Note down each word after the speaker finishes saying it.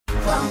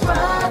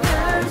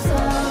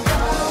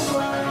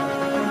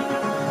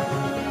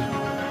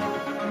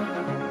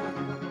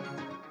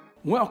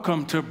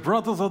Welcome to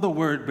Brothers of the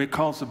Word,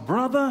 because,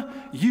 brother,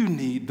 you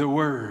need the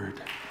Word.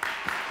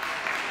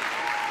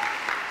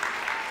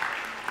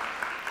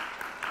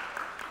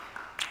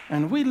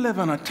 And we live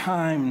in a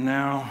time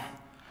now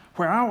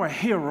where our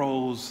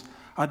heroes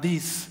are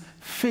these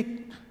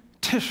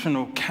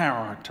fictional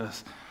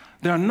characters.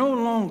 They're no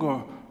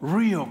longer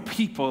real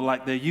people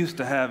like they used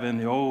to have in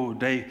the old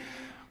day.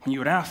 When you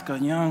would ask a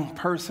young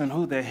person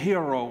who their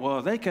hero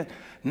was, they could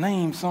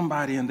name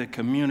somebody in the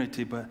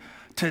community, but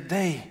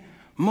today,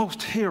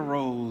 most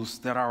heroes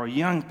that our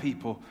young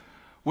people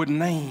would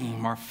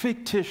name are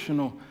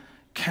fictional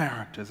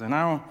characters. And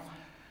our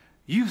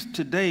youth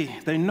today,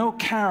 they know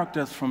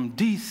characters from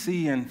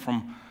DC and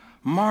from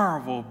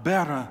Marvel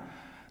better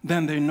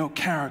than they know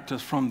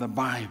characters from the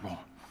Bible.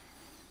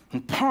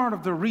 And part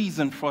of the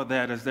reason for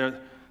that is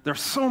there are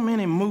so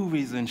many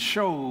movies and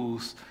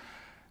shows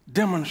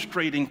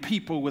demonstrating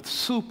people with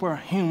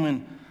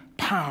superhuman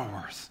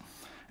powers.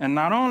 And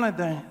not only are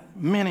they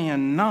many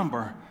in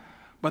number,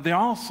 but they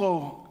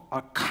also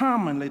are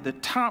commonly the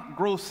top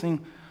grossing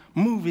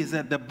movies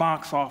at the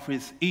box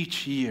office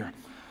each year.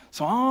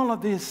 So all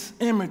of this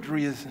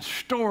imagery and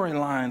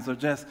storylines are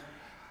just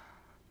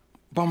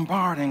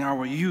bombarding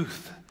our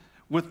youth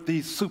with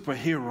these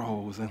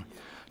superheroes. And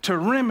to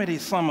remedy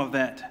some of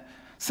that,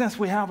 since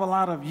we have a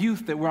lot of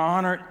youth that we're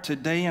honored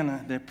today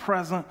and they're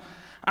present,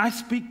 I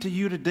speak to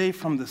you today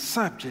from the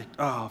subject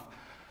of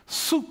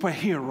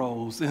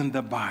superheroes in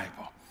the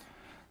Bible.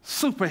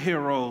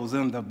 Superheroes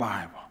in the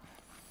Bible.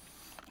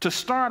 To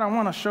start, I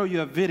want to show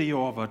you a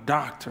video of a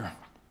doctor.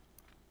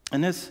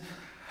 And this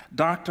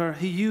doctor,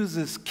 he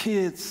uses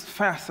kids'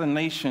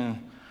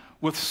 fascination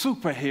with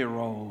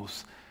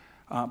superheroes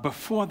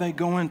before they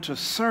go into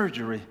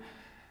surgery.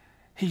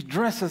 He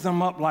dresses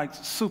them up like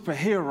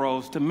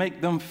superheroes to make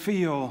them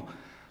feel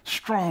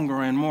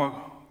stronger and more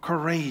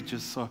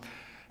courageous. So,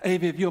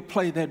 Avi, if you'll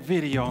play that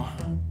video.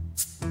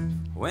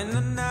 When the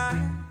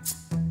night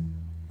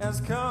has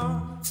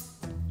come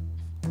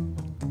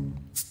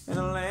and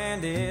the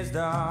land is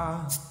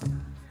dark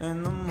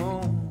and the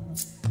moon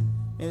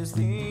is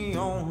the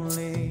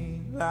only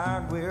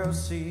light we'll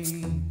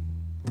see.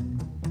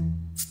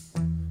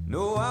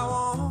 No, I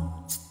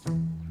won't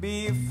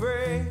be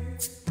afraid.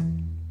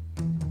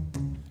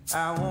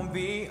 I won't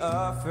be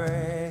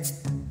afraid,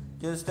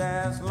 just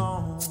as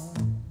long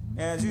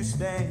as you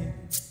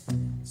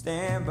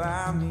stand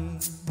by me.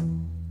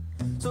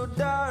 So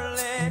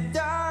darling,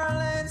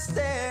 darling,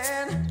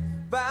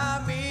 stand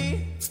by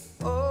me.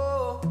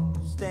 Oh,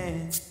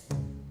 stand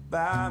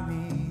by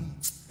me.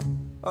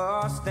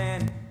 Oh,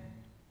 stand.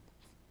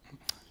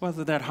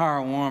 Wasn't that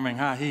heartwarming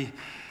how he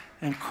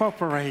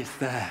incorporates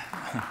that?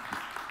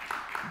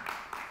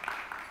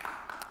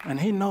 And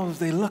he knows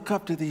they look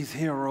up to these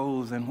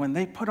heroes, and when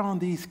they put on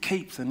these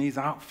capes and these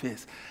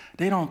outfits,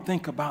 they don't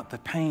think about the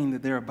pain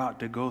that they're about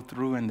to go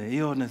through and the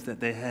illness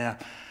that they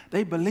have.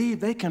 They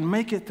believe they can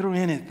make it through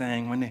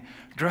anything when they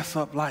dress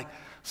up like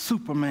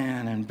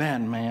Superman and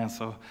Batman.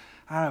 So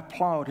I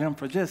applaud him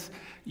for just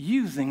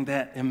using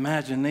that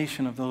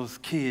imagination of those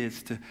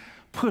kids to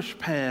push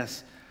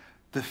past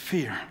the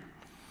fear.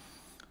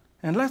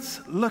 And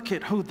let's look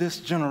at who this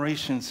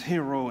generation's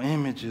hero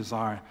images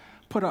are.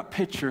 Put up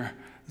picture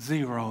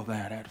 0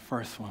 there, that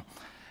first one.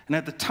 And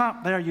at the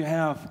top there you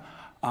have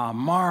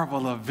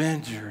Marvel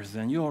Avengers,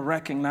 and you'll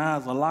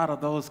recognize a lot of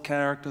those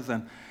characters.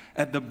 And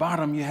at the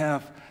bottom you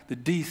have the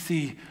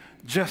DC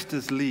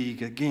Justice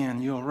League.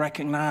 Again, you'll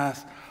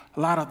recognize a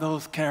lot of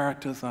those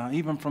characters,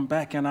 even from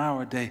back in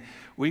our day.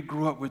 We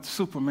grew up with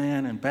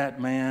Superman and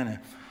Batman, and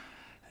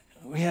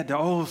we had the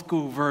old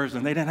school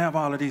version. They didn't have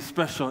all of these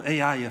special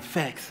AI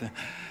effects.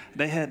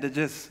 They had to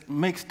just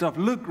make stuff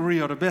look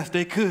real the best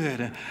they could,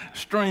 and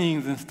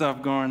strings and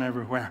stuff going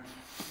everywhere.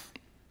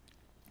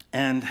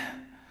 And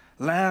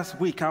last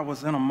week I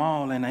was in a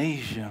mall in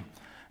Asia,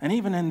 and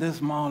even in this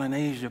mall in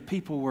Asia,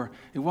 people were,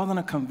 it wasn't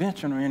a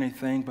convention or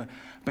anything, but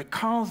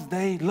because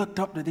they looked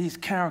up to these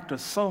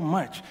characters so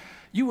much,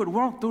 you would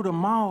walk through the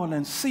mall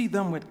and see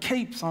them with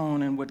capes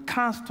on and with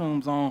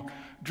costumes on,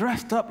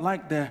 dressed up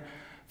like their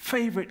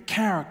favorite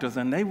characters.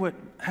 And they would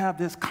have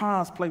this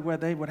cosplay where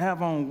they would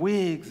have on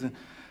wigs and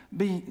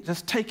be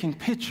just taking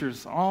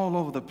pictures all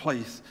over the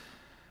place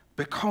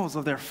because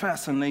of their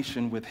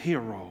fascination with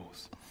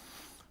heroes.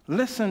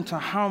 Listen to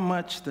how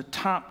much the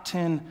top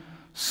 10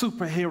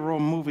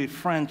 superhero movie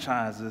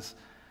franchises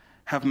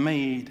have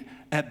made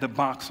at the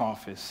box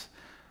office.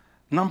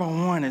 Number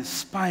 1 is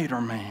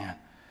Spider-Man.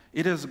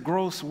 It has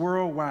grossed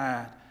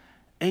worldwide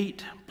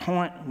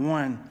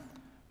 $8.1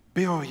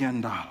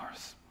 billion.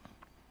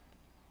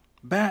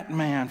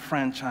 Batman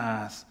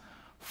franchise,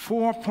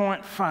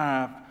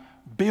 $4.5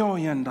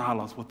 billion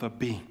with a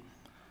B.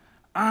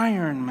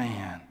 Iron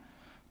Man,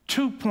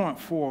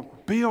 $2.4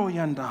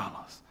 billion.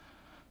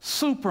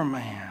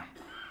 Superman,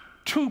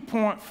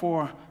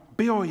 $2.4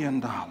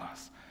 billion.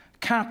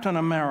 Captain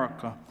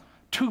America,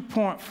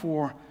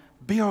 $2.4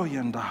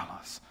 billion.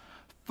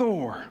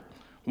 Thor,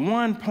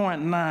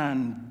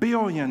 $1.9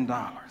 billion.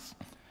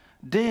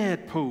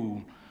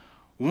 Deadpool,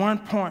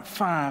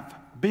 $1.5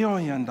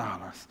 billion.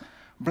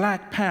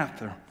 Black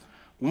Panther,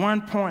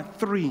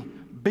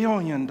 $1.3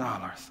 billion.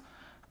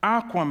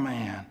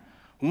 Aquaman,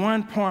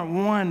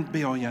 $1.1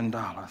 billion.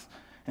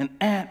 And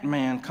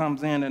Ant-Man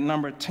comes in at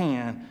number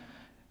 10.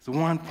 It's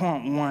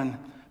 $1.1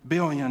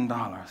 billion.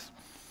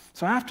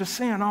 So after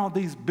seeing all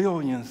these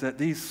billions that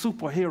these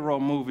superhero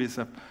movies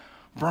have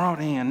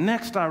brought in,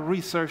 next I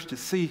researched to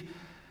see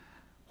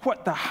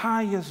what the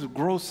highest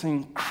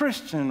grossing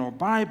Christian or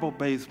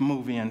Bible-based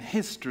movie in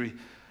history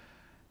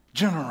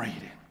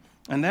generated.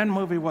 And that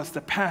movie was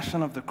The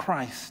Passion of the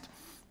Christ.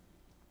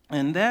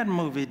 And that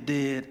movie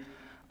did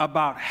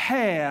about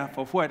half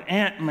of what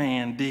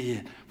Ant-Man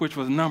did, which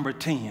was number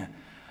 10.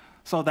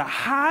 So the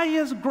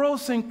highest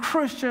grossing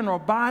Christian or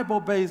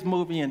Bible-based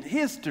movie in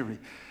history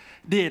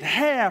did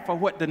half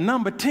of what the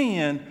number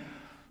 10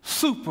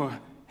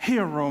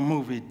 superhero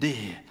movie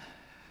did.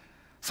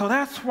 So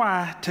that's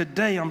why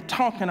today I'm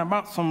talking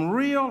about some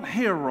real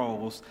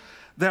heroes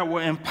that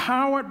were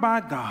empowered by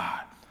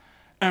God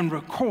and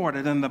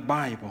recorded in the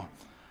Bible.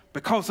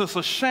 Because it's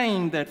a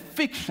shame that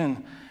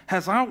fiction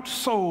has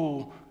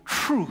outsold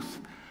truth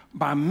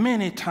by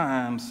many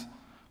times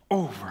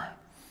over.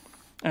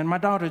 And my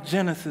daughter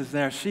Genesis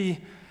there, she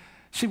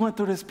went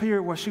through this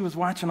period where she was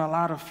watching a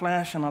lot of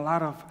Flash and a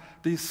lot of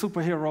these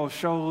superhero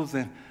shows,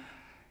 and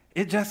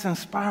it just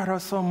inspired her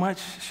so much.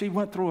 She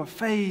went through a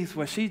phase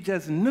where she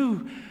just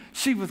knew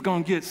she was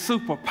going to get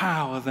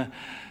superpowers. And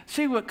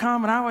she would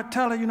come and I would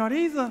tell her, you know,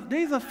 these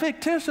are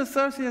fictitious.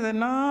 So she said,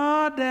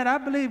 no, Dad, I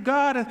believe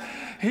God,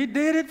 he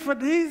did it for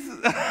these.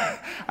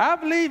 I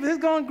believe he's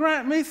going to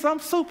grant me some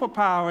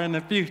superpower in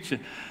the future.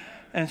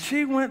 And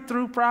she went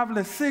through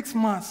probably 6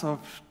 months of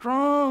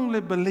strongly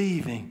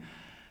believing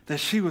that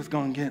she was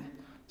going to get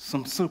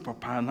some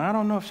superpower. And I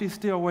don't know if she's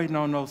still waiting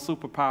on those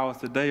superpowers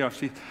today or if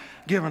she's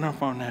giving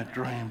up on that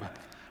dream, but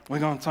we're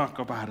going to talk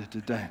about it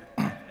today.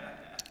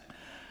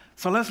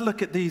 So let's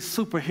look at these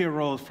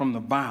superheroes from the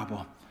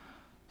Bible.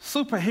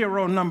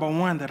 Superhero number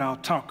one that I'll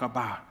talk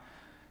about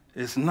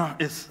is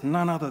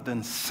none other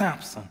than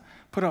Samson.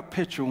 Put up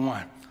picture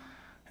one.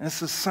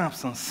 This is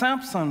Samson.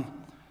 Samson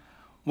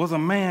was a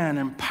man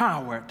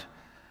empowered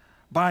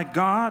by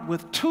God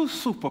with two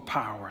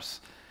superpowers.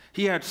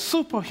 He had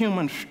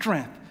superhuman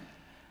strength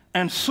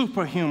and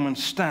superhuman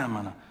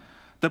stamina.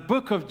 The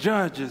book of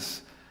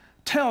Judges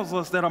tells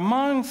us that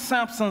among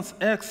Samson's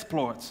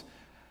exploits,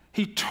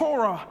 he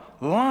tore a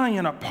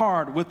lion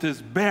apart with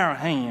his bare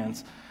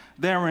hands.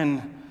 There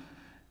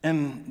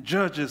in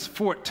Judges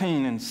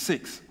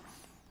 14:6.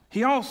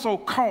 He also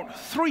caught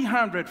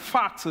 300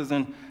 foxes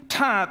and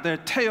tied their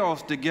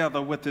tails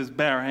together with his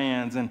bare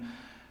hands in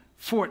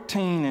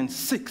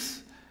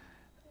 14:6.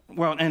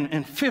 Well,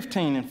 in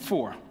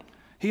 15:4.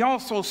 He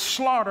also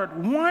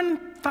slaughtered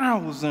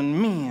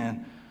 1,000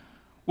 men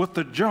with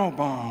the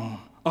jawbone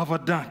of a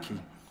donkey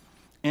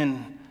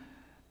in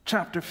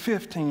chapter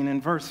 15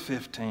 and verse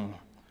 15.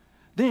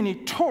 Then he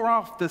tore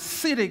off the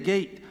city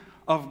gate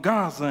of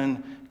Gaza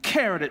and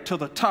carried it to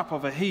the top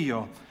of a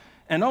hill.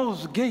 And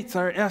those gates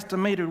are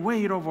estimated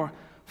weighed over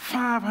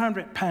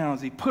 500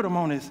 pounds. He put them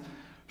on his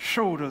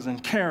shoulders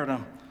and carried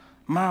them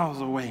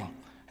miles away.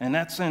 And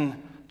that's in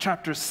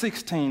chapter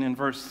 16 and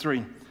verse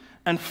 3.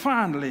 And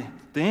finally,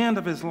 the end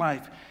of his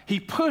life, he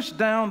pushed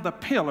down the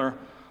pillar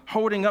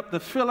holding up the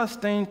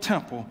Philistine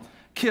temple,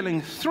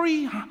 killing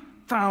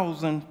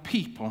 3,000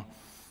 people.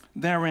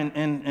 There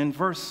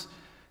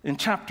in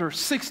chapter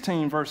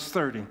 16, verse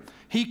 30.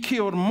 He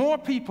killed more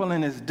people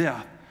in his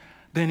death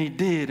than he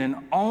did in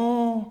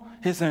all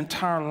his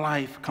entire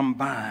life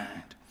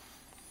combined.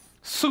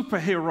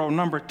 Superhero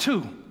number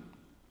two,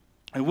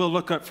 and we'll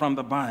look up from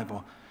the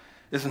Bible,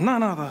 is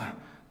none other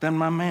than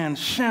my man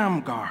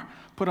Shamgar.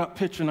 Put up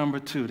picture number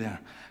 2 there.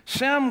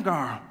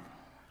 Shamgar,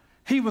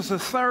 he was the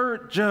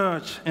third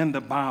judge in the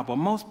Bible.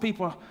 Most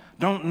people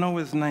don't know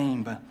his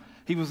name, but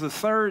he was the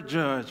third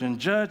judge. And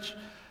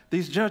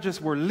these judges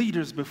were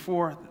leaders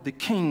before the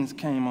kings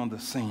came on the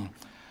scene.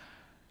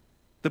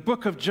 The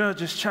book of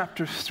Judges,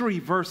 chapter 3,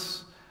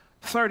 verse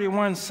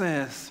 31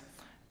 says,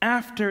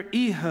 after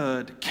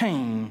Ehud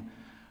came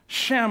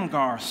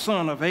Shamgar,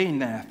 son of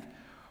Anath,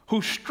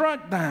 who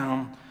struck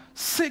down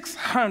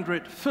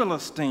 600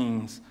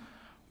 Philistines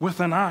with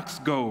an ox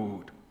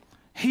goad.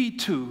 He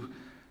too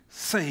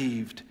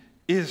saved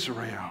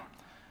Israel.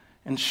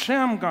 And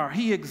Shamgar,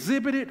 he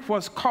exhibited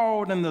what's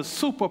called in the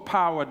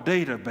superpower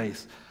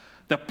database,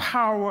 the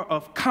power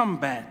of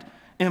combat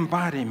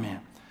embodiment.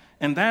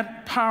 And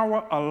that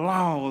power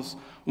allows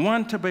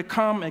one to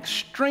become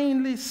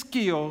extremely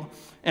skilled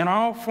in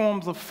all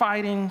forms of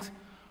fighting,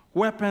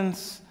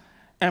 weapons,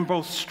 and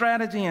both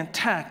strategy and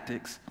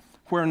tactics,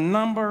 where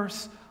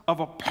numbers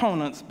of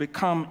opponents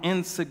become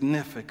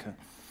insignificant.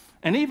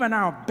 And even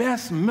our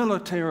best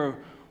military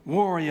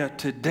warrior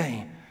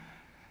today,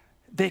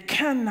 they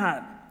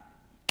cannot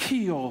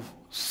kill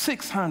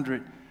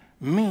 600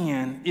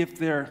 men if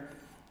they're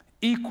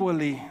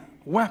equally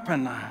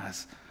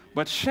weaponized.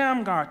 But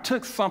Shamgar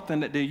took something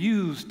that they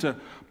used to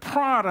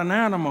prod an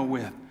animal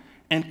with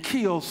and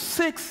killed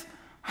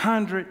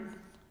 600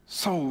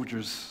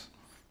 soldiers.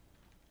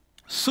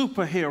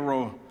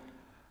 Superhero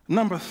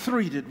Number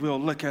 3 that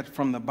we'll look at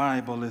from the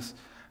Bible is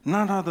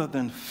none other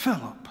than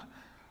Philip.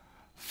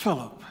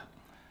 Philip.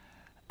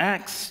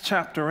 Acts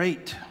chapter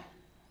 8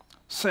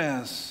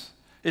 says,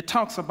 it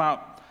talks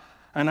about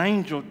an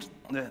angel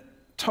that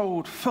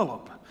told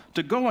Philip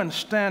to go and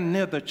stand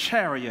near the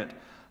chariot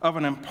of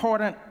an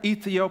important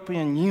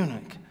Ethiopian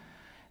eunuch.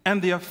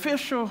 And the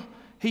official,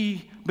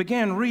 he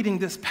began reading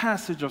this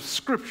passage of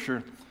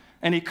Scripture,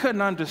 and he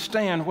couldn't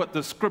understand what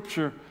the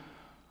Scripture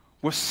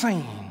was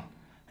saying.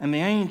 And the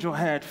angel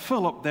had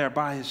Philip there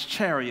by his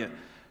chariot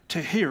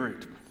to hear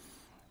it.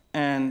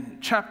 And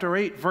chapter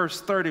 8,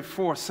 verse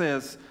 34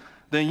 says,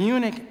 the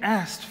eunuch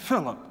asked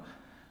Philip,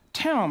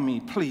 tell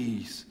me,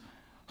 please,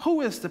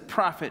 who is the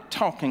prophet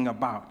talking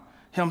about,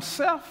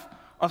 himself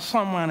or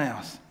someone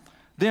else?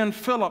 Then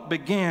Philip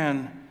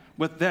began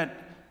with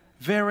that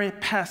very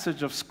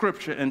passage of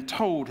Scripture and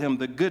told him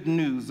the good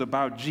news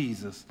about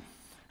Jesus.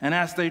 And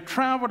as they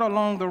traveled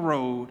along the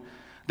road,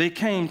 they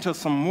came to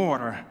some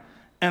water.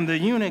 And the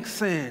eunuch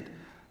said,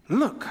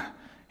 look,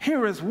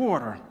 here is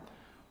water.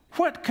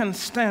 What can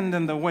stand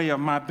in the way of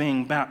my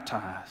being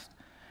baptized?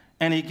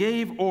 And he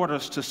gave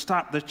orders to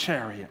stop the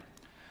chariot.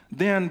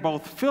 Then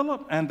both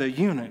Philip and the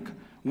eunuch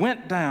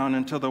went down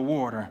into the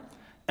water,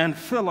 and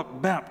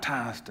Philip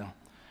baptized them.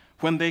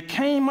 When they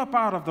came up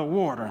out of the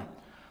water,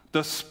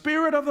 the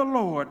Spirit of the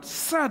Lord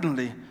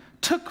suddenly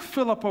took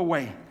Philip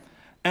away,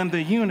 and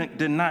the eunuch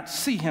did not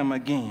see him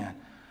again,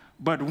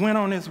 but went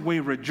on his way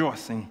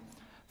rejoicing.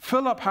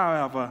 Philip,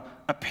 however,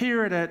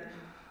 appeared at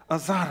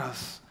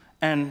Azotus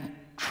and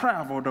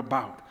traveled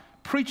about,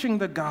 preaching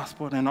the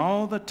gospel in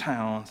all the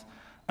towns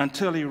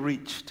until he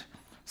reached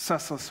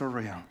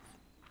Caesarea.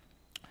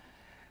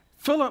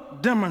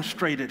 Philip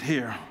demonstrated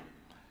here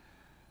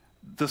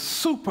the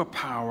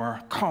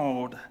superpower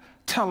called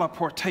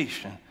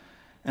teleportation.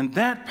 And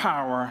that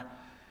power,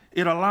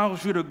 it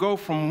allows you to go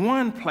from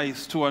one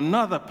place to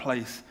another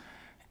place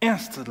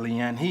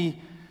instantly. And he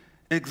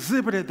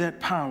exhibited that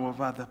power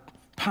by the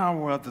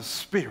power of the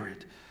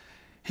Spirit.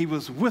 He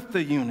was with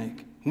the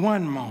eunuch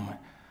one moment,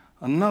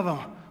 another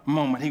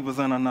moment he was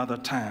in another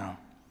town.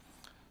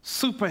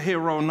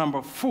 Superhero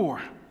number 4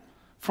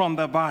 from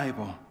the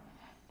Bible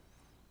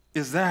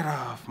is that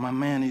of my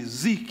man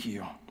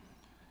Ezekiel.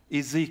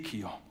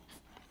 Ezekiel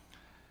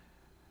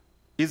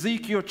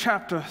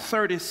chapter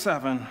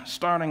 37,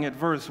 starting at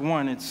verse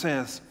 1, it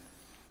says,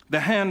 the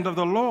hand of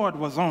the Lord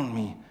was on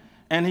me,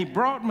 and he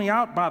brought me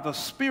out by the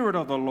Spirit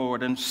of the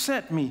Lord and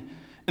set me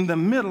in the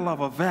middle of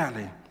a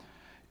valley.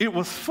 It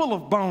was full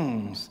of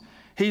bones.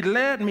 He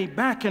led me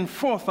back and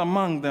forth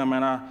among them,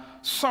 and I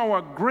saw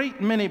a great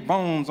many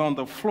bones on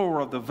the floor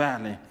of the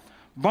valley,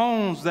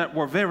 bones that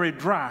were very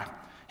dry.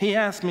 He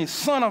asked me,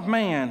 Son of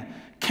man,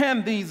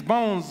 can these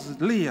bones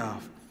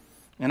live?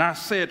 And I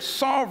said,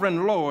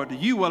 Sovereign Lord,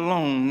 you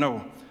alone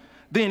know.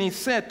 Then he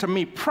said to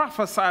me,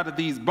 prophesy to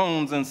these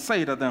bones and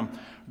say to them,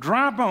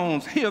 dry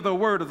bones, hear the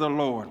word of the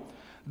Lord.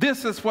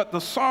 This is what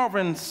the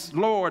sovereign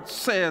Lord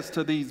says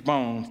to these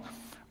bones.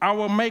 I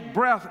will make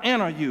breath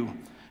enter you,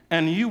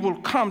 and you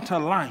will come to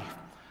life.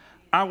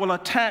 I will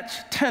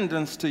attach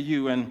tendons to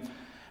you and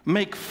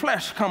make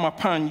flesh come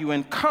upon you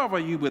and cover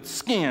you with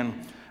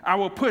skin. I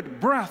will put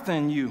breath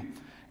in you,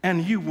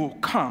 and you will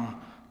come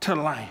to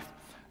life.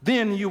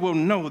 Then you will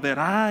know that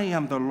I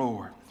am the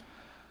Lord.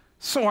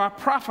 So I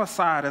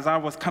prophesied as I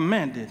was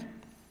commanded.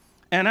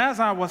 And as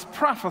I was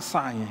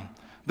prophesying,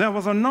 there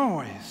was a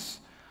noise,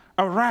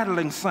 a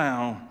rattling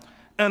sound,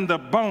 and the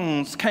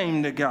bones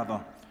came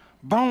together,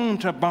 bone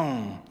to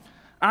bone.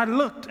 I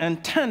looked,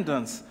 and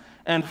tendons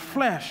and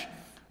flesh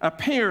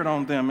appeared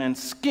on them, and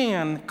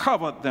skin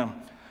covered them,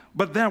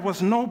 but there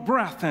was no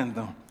breath in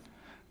them.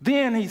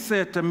 Then he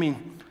said to me,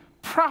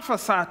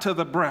 prophesy to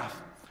the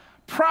breath.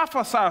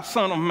 Prophesy,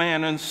 Son of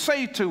man, and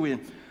say to it,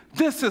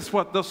 this is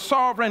what the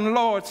sovereign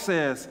Lord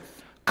says.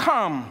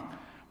 Come,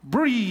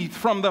 breathe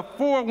from the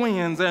 4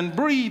 winds and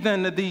breathe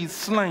into these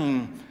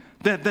slain,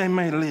 that they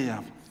may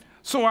live.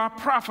 So I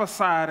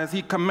prophesied as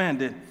he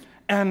commanded,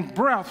 and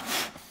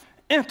breath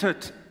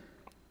entered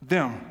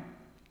them.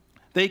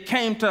 They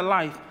came to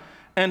life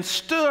and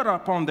stood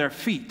up on their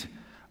feet,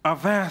 a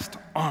vast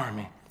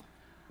army.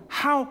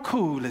 How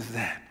cool is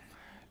that?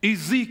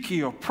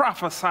 Ezekiel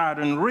prophesied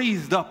and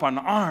raised up an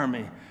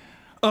army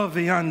of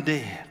the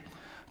undead.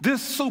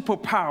 This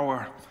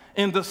superpower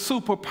in the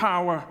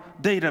superpower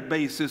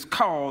database is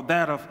called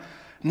that of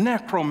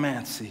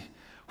necromancy,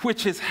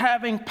 which is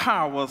having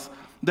powers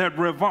that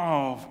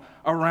revolve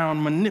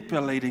around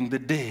manipulating the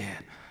dead.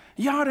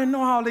 Y'all didn't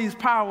know all these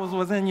powers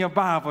was in your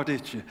Bible,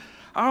 did you?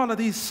 All of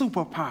these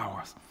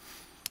superpowers.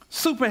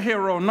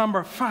 Superhero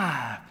number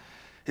 5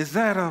 is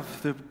that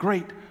of the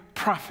great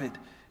prophet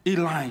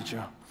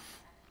Elijah.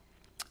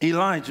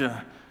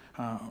 Elijah,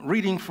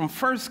 reading from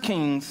 1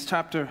 Kings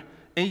chapter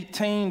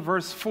 18,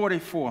 verse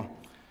 44,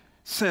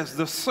 says,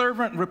 the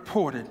servant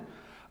reported,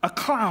 a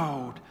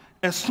cloud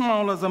as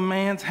small as a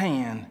man's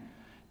hand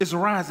is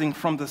rising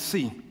from the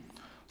sea.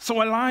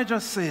 So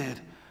Elijah said,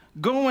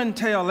 go and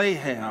tell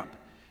Ahab,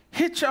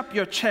 hitch up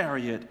your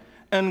chariot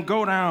and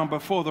go down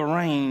before the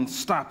rain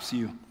stops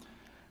you.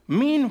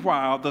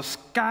 Meanwhile, the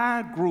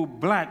sky grew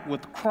black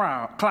with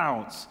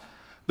clouds.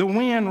 The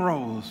wind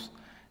rose.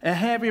 A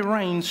heavy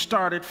rain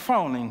started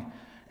falling,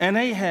 and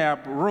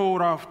Ahab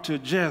rode off to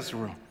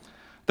Jezreel.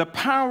 The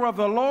power of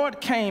the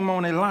Lord came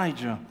on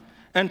Elijah,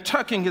 and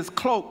tucking his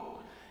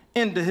cloak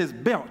into his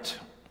belt,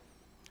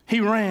 he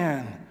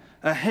ran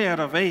ahead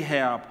of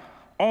Ahab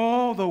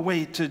all the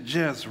way to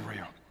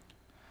Jezreel.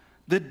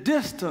 The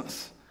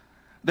distance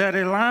that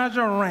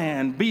Elijah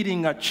ran,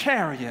 beating a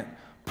chariot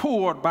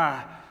pulled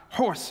by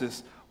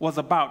horses, was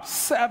about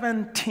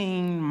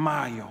 17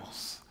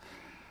 miles.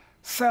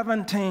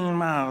 17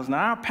 miles.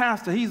 Now, our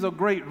pastor, he's a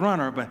great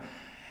runner, but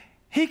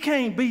he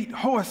can't beat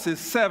horses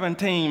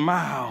 17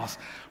 miles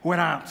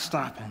without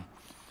stopping.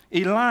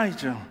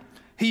 Elijah,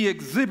 he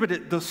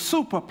exhibited the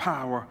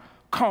superpower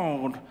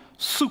called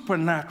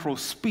supernatural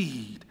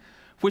speed,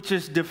 which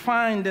is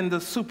defined in the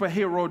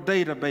superhero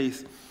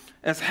database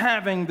as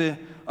having the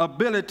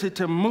ability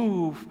to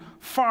move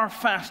far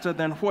faster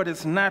than what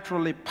is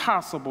naturally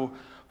possible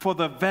for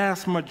the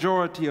vast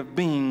majority of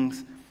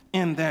beings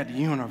in that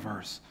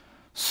universe.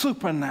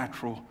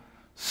 Supernatural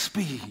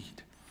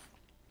speed.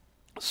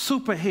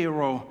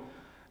 Superhero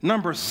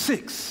number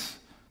 6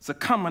 is a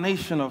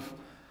combination of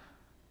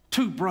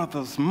two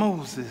brothers,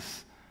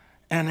 Moses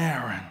and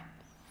Aaron.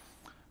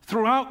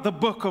 Throughout the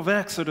book of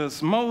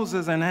Exodus,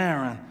 Moses and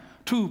Aaron,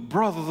 two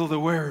brothers of the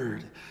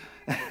word,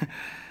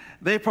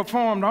 they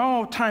performed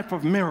all type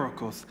of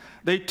miracles.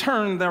 They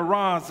turned their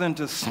rods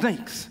into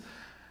snakes.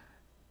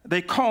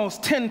 They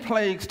caused 10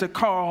 plagues to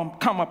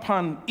come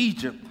upon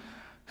Egypt,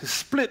 to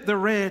split the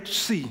Red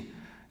Sea,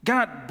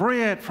 got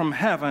bread from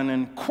heaven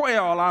and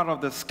quail out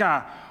of the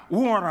sky,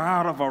 water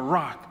out of a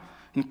rock,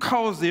 and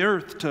caused the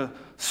earth to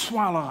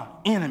swallow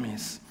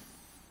enemies.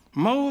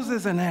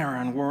 Moses and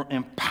Aaron were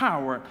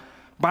empowered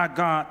by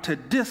God to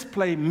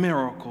display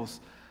miracles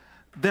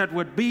that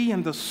would be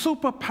in the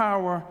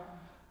superpower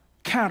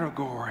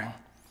category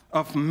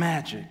of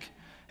magic.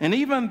 And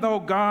even though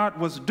God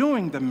was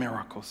doing the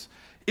miracles,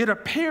 it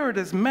appeared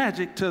as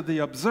magic to the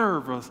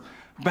observers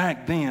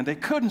back then. They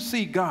couldn't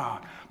see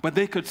God, but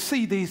they could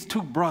see these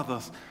two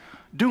brothers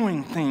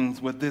doing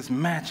things with this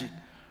magic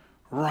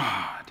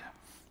rod.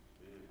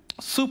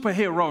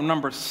 Superhero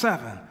number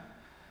 7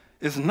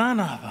 is none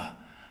other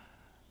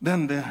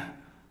than the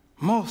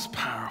most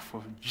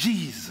powerful,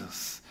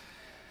 Jesus.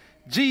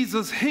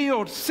 Jesus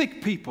healed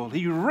sick people.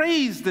 He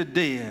raised the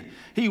dead.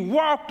 He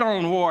walked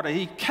on water.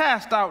 He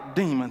cast out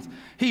demons.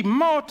 He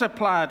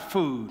multiplied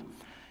food.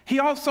 He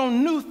also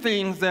knew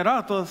things that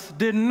others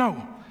didn't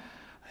know.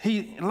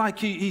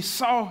 He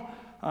saw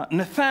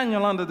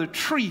Nathanael under the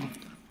tree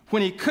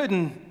when he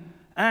couldn't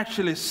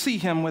actually see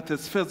him with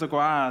his physical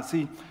eyes.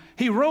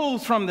 He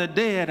rose from the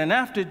dead, and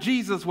after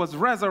Jesus was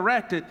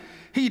resurrected,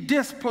 he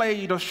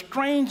displayed a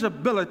strange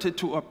ability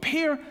to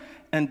appear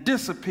and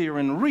disappear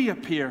and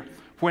reappear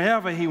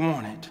wherever he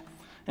wanted.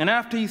 And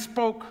after he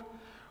spoke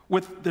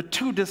with the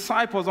two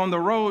disciples on the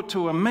road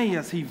to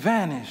Emmaus, he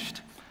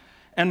vanished.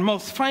 And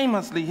most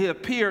famously, he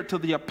appeared to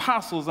the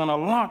apostles in a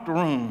locked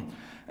room.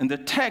 And the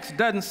text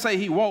doesn't say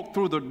he walked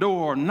through the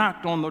door,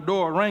 knocked on the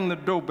door, rang the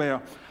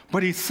doorbell,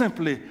 but he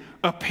simply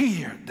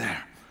appeared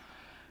there.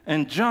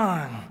 And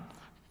John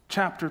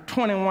chapter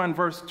 21,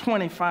 verse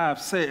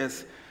 25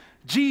 says,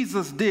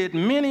 Jesus did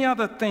many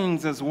other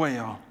things as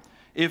well.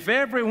 If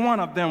every one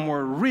of them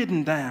were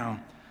written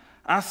down,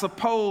 I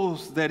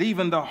suppose that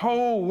even the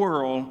whole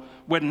world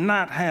would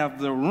not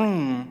have the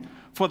room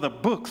for the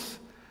books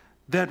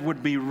that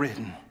would be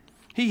written.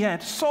 He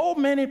had so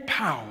many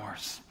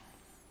powers,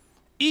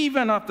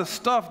 even of the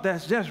stuff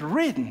that's just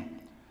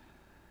written,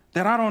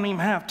 that I don't even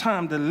have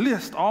time to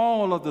list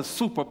all of the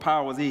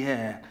superpowers he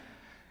had,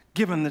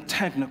 given the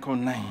technical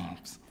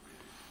names.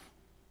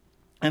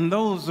 And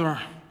those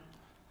are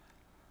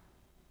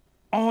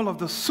all of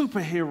the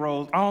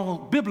superheroes, all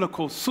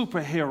biblical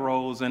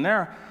superheroes, and there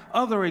are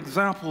other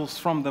examples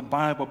from the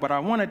Bible, but I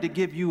wanted to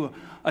give you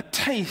a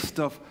taste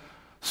of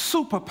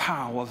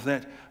superpowers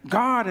that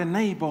God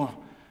enabled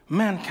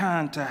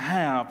mankind to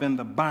have in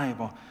the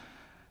Bible.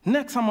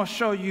 Next, I'm going to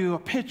show you a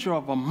picture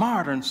of a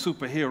modern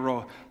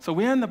superhero. So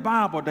we're in the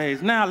Bible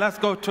days. Now let's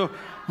go to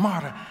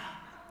modern.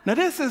 Now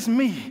this is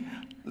me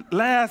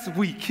last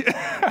week.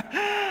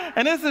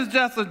 And this is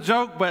just a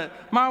joke, but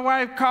my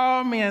wife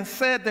called me and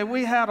said that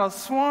we had a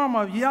swarm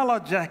of yellow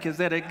jackets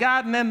that had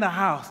gotten in the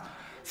house.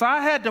 So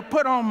I had to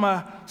put on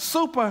my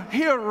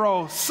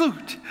superhero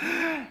suit.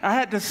 I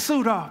had to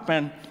suit up,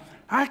 and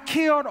I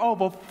killed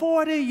over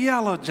 40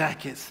 yellow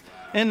jackets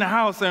in the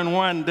house in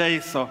one day.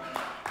 So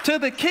to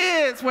the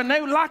kids, when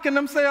they were locking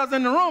themselves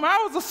in the room,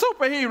 I was a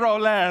superhero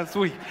last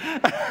week.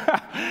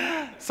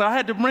 So I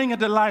had to bring it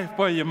to life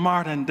for you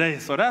modern day.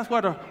 So that's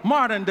what a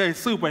modern day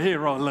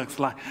superhero looks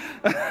like.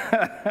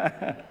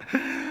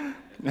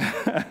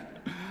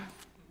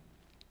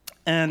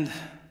 And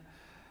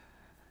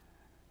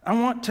I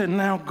want to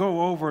now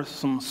go over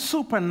some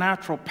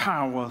supernatural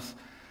powers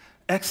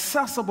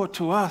accessible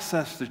to us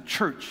as the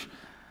church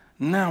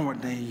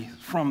nowadays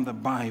from the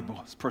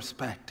Bible's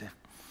perspective.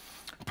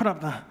 Put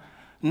up the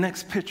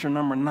next picture,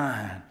 number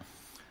 9.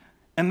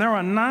 And there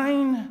are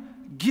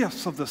 9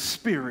 gifts of the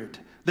Spirit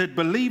that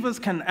believers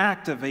can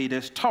activate,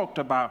 as talked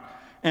about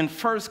in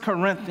 1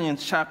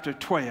 Corinthians chapter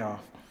 12.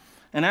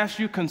 And as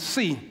you can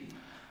see,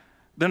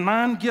 the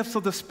 9 gifts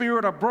of the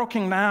Spirit are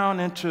broken down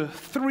into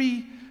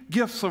 3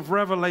 gifts of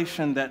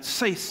revelation that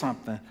say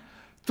something,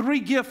 3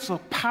 gifts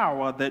of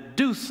power that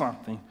do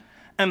something,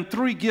 and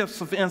 3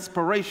 gifts of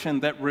inspiration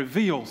that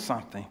reveal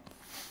something.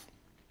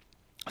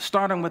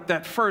 Starting with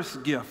that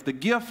first gift, the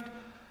gift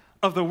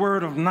of the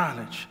word of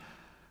knowledge.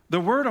 The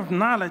word of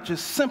knowledge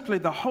is simply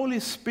the Holy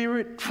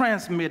Spirit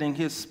transmitting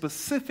his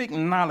specific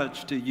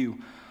knowledge to you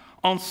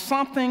on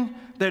something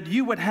that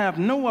you would have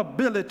no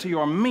ability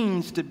or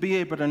means to be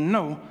able to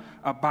know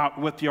about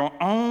with your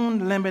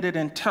own limited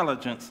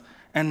intelligence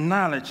and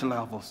knowledge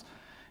levels.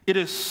 It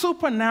is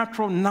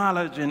supernatural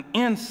knowledge and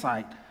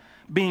insight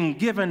being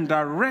given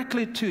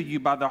directly to you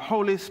by the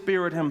Holy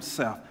Spirit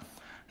himself,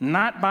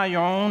 not by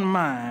your own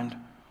mind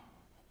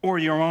or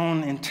your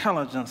own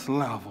intelligence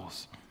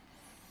levels.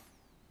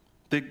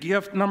 The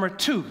gift number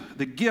 2,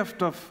 the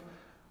gift of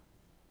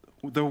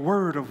the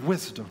word of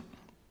wisdom.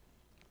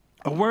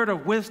 A word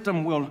of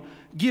wisdom will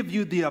give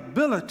you the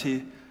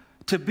ability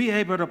to be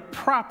able to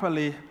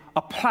properly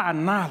apply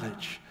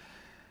knowledge.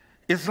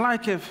 It's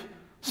like if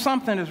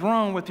something is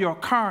wrong with your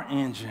car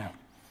engine.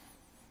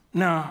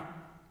 Now,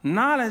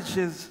 knowledge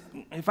is,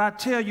 if I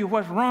tell you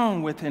what's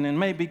wrong with it and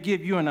maybe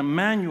give you a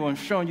manual and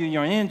show you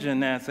your engine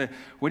there and say,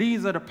 well,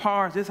 these are the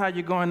parts, this is how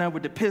you go in there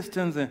with the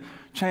pistons and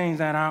change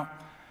that out.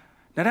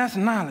 Now, that's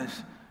knowledge,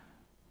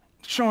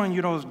 showing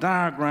you those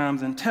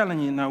diagrams and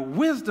telling you. Now,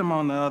 wisdom,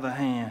 on the other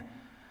hand,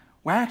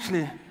 well,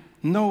 actually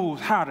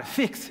knows how to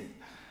fix it.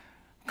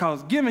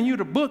 Because giving you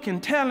the book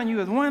and telling you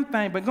is one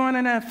thing, but going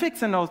in there and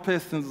fixing those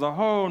pistons is a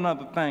whole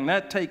other thing.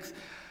 That takes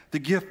the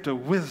gift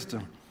of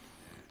wisdom.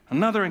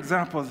 Another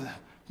example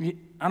is,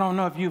 I don't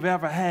know if you've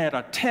ever had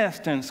a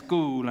test in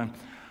school and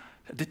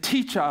the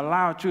teacher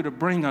allowed you to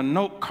bring a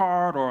note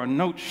card or a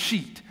note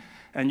sheet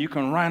and you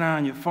can write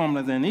down your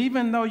formulas. And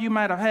even though you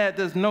might have had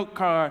this note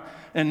card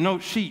and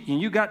note sheet and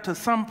you got to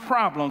some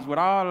problems with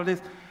all of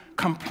this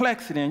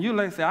complexity and you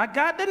like say, I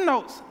got the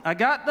notes, I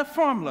got the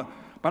formula,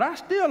 but I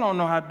still don't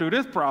know how to do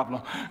this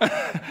problem.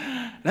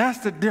 That's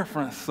the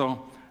difference.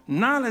 So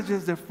knowledge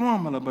is the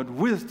formula, but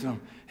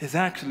wisdom is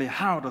actually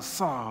how to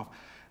solve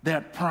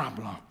that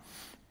problem.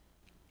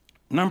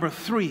 Number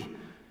 3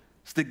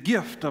 is the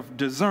gift of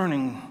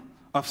discerning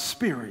of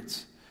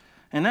spirits.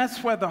 And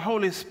that's where the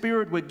Holy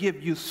Spirit would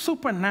give you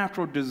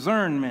supernatural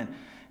discernment,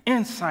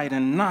 insight,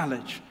 and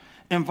knowledge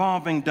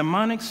involving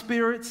demonic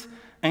spirits,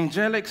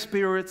 angelic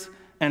spirits,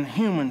 and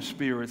human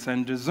spirits,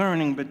 and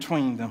discerning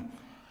between them.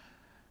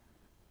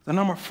 The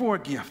number 4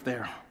 gift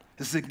there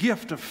is the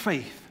gift of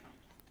faith.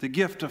 The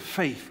gift of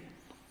faith.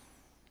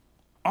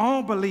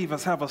 All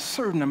believers have a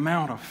certain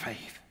amount of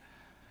faith.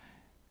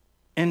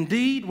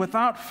 Indeed,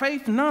 without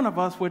faith, none of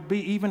us would be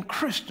even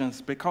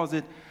Christians because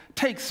it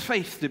takes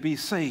faith to be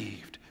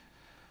saved.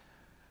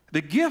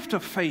 The gift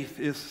of faith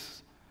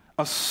is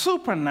a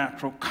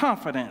supernatural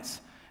confidence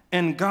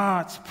in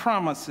God's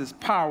promises,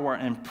 power,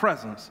 and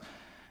presence.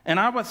 And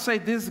I would say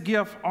this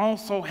gift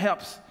also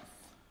helps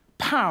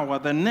power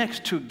the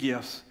next 2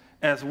 gifts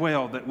as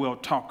well that we'll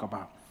talk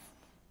about.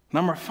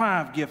 Number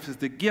 5 gift is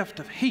the gift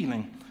of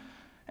healing.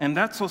 And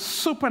that's a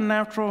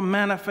supernatural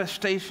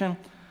manifestation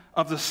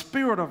of the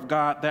Spirit of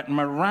God that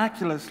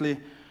miraculously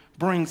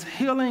brings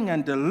healing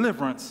and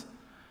deliverance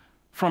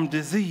from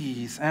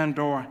disease and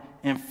or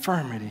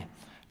infirmity.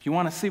 If you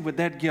want to see what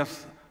that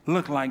gift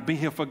look like, be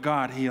here for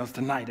God Heals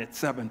tonight at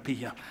 7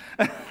 p.m.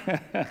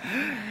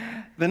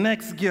 The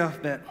next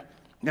gift,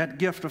 that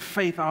gift of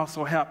faith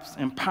also helps,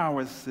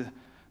 empowers.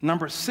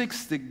 Number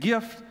 6, the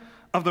gift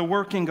of the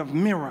working of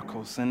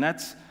miracles, and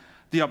that's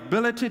the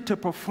ability to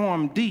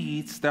perform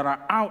deeds that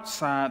are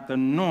outside the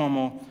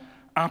normal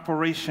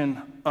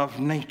operation of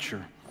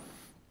nature.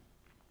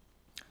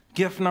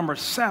 Gift number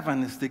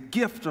 7 is the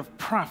gift of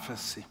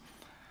prophecy.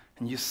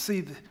 And you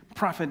see the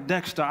Prophet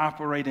Dexter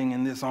operating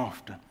in this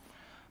often.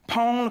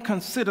 Paul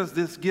considers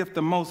this gift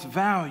the most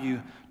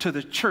value to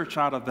the church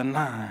out of the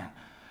 9.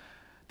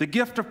 The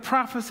gift of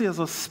prophecy is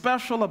a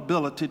special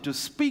ability to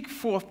speak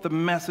forth the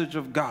message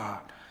of God.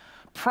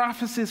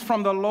 Prophecies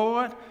from the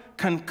Lord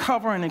can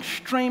cover an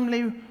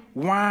extremely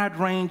wide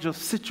range of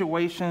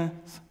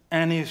situations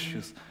and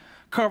issues,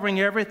 covering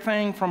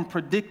everything from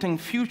predicting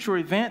future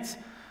events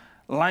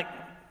like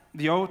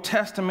the Old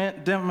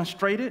Testament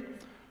demonstrated,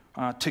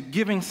 to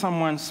giving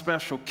someone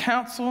special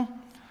counsel,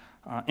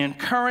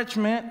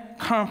 encouragement,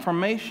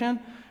 confirmation,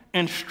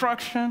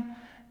 instruction,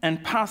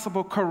 and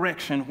possible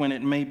correction when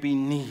it may be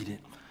needed.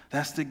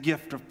 That's the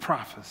gift of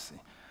prophecy.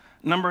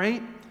 Number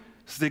 8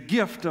 is the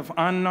gift of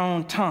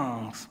unknown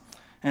tongues.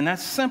 And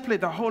that's simply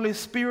the Holy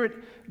Spirit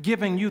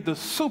giving you the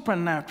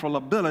supernatural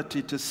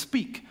ability to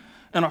speak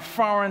in a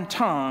foreign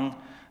tongue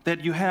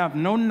that you have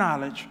no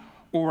knowledge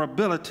or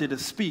ability to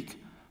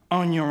speak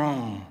on your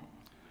own.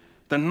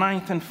 The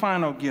 9th and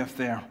final gift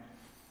there,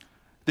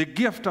 the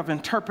gift of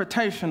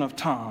interpretation of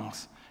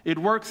tongues. It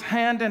works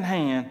hand in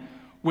hand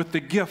with the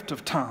gift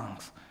of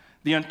tongues.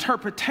 The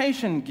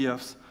interpretation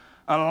gifts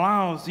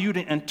allows you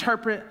to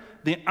interpret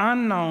the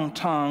unknown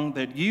tongue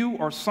that you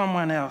or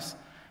someone else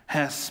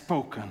has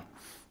spoken.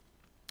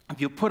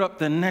 If you put up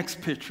the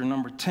next picture,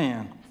 number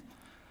 10,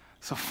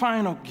 it's a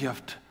final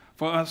gift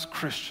for us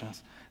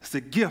Christians. It's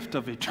the gift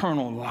of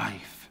eternal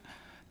life.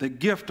 The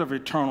gift of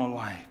eternal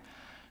life.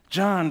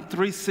 John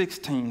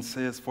 3:16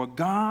 says, "For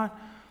God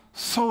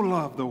so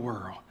loved the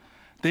world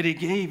that he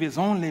gave his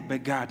only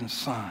begotten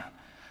Son,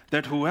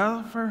 that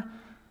whosoever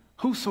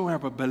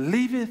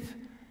believeth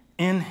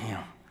in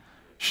him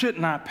should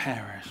not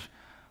perish,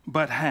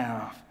 but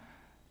have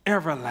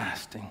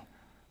everlasting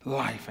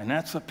life." And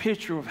that's a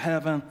picture of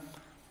heaven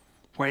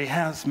where he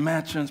has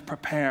mansions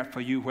prepared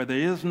for you, where there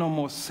is no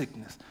more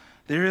sickness,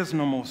 there is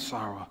no more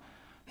sorrow,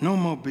 no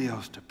more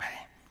bills to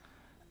pay.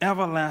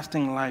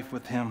 Everlasting life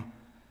with him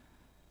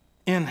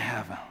in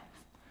heaven.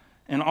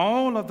 And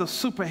all of the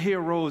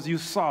superheroes you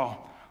saw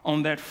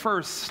on that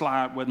first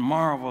slide with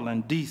Marvel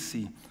and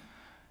DC,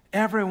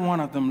 every one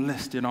of them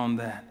listed on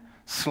that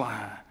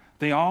slide.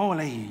 They all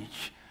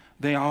age,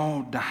 they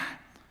all die.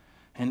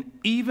 And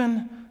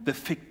even the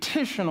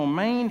fictional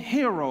main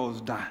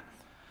heroes die.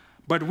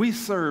 But we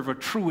serve a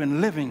true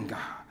and living God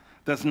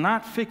that's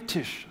not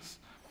fictitious,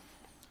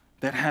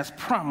 that has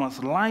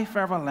promised life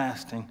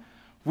everlasting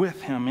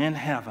with him in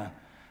heaven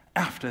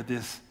after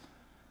this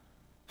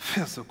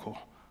physical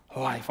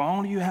life.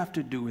 All you have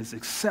to do is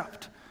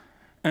accept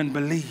and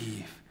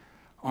believe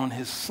on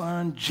his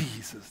Son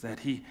Jesus, that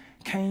he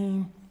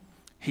came,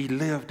 he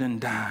lived and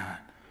died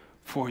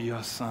for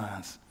your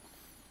sons.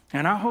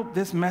 And I hope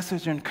this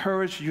message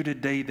encouraged you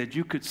today, that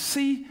you could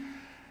see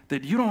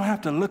that you don't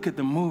have to look at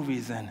the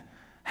movies and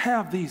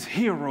have these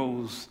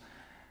heroes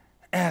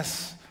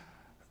as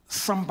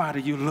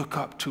somebody you look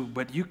up to,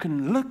 but you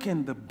can look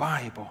in the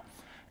Bible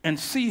and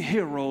see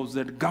heroes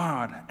that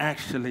God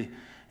actually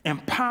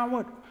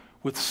empowered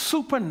with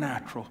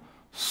supernatural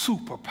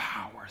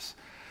superpowers.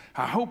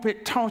 I hope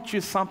it taught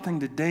you something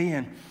today,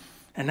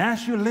 and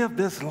as you live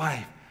this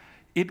life,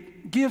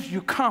 it gives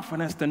you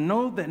confidence to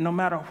know that no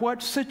matter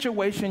what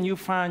situation you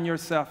find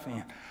yourself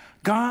in,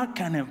 God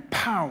can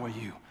empower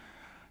you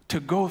to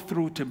go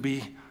through to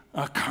be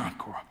a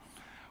conqueror.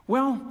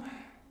 Well,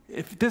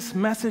 if this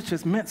message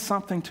has meant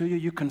something to you,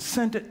 you can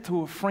send it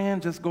to a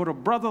friend. Just go to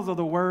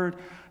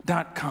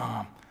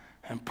brothersoftheword.com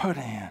and put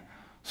in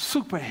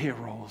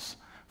superheroes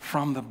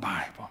from the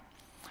Bible.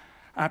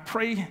 I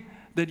pray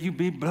that you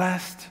be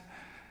blessed.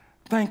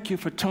 Thank you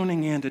for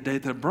tuning in today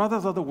to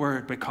Brothers of the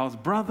Word, because,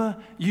 brother,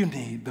 you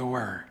need the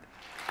Word.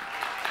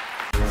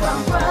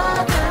 From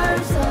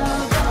Brothers of